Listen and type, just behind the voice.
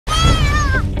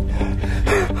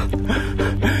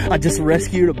I just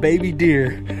rescued a baby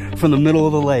deer from the middle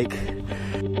of the lake.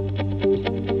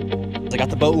 I got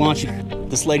the boat launched.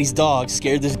 This lady's dog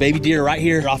scared this baby deer right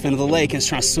here off into the lake and is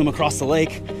trying to swim across the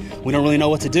lake. We don't really know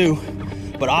what to do,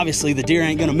 but obviously the deer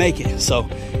ain't gonna make it. So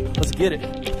let's get it.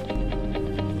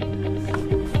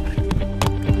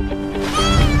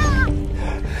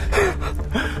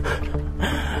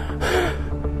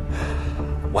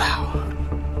 Wow.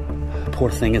 Poor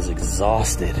thing is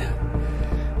exhausted.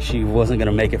 She wasn't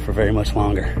gonna make it for very much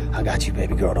longer. I got you,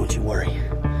 baby girl, don't you worry.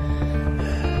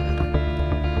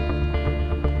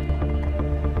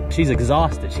 She's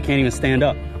exhausted, she can't even stand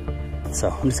up. So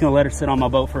I'm just gonna let her sit on my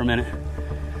boat for a minute.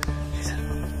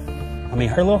 I mean,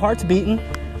 her little heart's beating.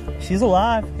 She's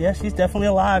alive, yeah, she's definitely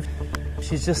alive.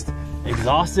 She's just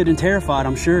exhausted and terrified,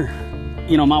 I'm sure.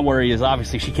 You know, my worry is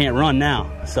obviously she can't run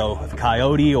now. So if a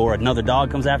coyote or another dog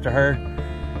comes after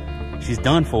her, she's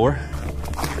done for.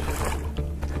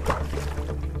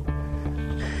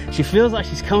 She feels like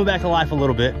she's coming back to life a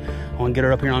little bit. I want to get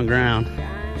her up here on ground.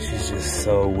 She's just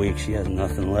so weak, she has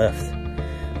nothing left.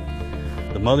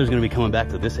 The mother's gonna be coming back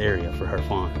to this area for her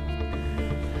fawn.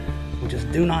 Well,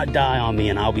 just do not die on me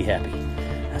and I'll be happy.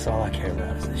 That's all I care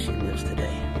about, is that she lives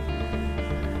today.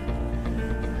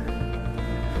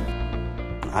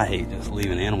 I hate just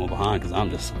leaving an animal behind because I'm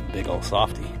just a big old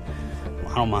softy.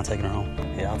 I don't mind taking her home.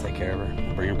 Yeah, I'll take care of her,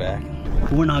 I'll bring her back.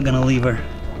 We're not gonna leave her.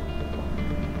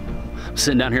 I'm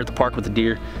sitting down here at the park with the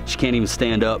deer. She can't even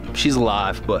stand up. She's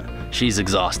alive, but she's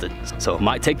exhausted. So I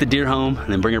might take the deer home and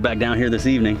then bring her back down here this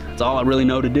evening. That's all I really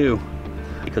know to do.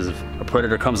 Because if a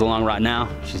predator comes along right now,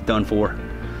 she's done for.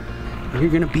 You're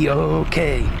gonna be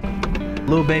okay.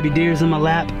 Little baby deer's in my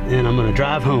lap and I'm gonna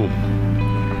drive home.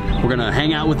 We're gonna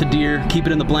hang out with the deer, keep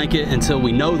it in the blanket until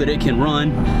we know that it can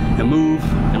run and move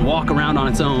and walk around on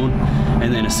its own.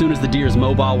 And then as soon as the deer is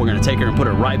mobile, we're gonna take her and put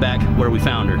her right back where we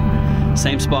found her.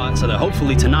 Same spot, so that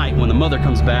hopefully tonight when the mother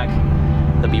comes back,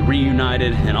 they'll be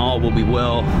reunited and all will be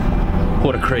well.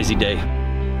 What a crazy day.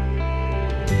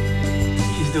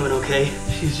 She's doing okay.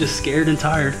 She's just scared and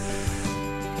tired.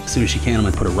 As soon as she can, I'm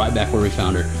gonna put her right back where we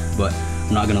found her, but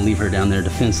I'm not gonna leave her down there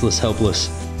defenseless, helpless.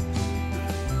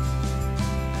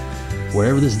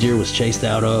 Wherever this deer was chased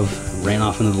out of, ran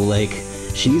off into the lake,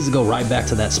 she needs to go right back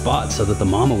to that spot so that the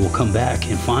mama will come back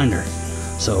and find her.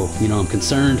 So, you know, I'm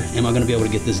concerned, am I gonna be able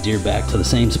to get this deer back to the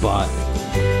same spot?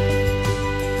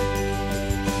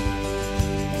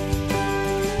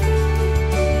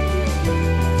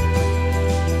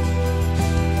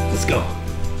 Let's go.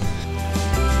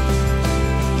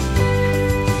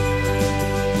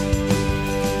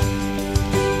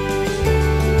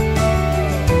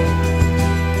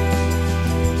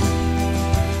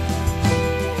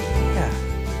 Yeah,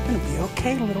 it's gonna be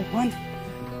okay, little one.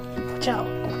 Watch out.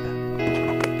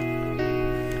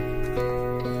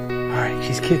 All right,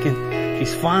 she's kicking.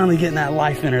 She's finally getting that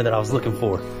life in her that I was looking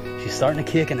for. She's starting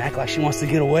to kick and act like she wants to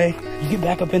get away. You get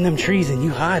back up in them trees and you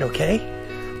hide, okay?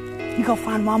 You go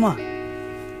find mama.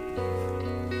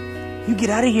 You get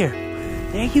out of here.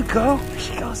 There you go. There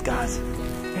she goes, guys.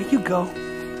 There you go.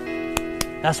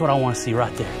 That's what I want to see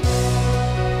right there.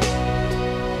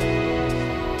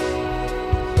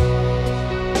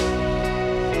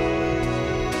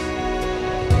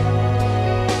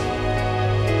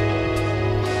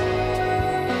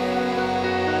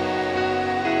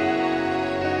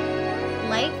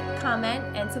 Like, comment,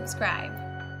 and subscribe.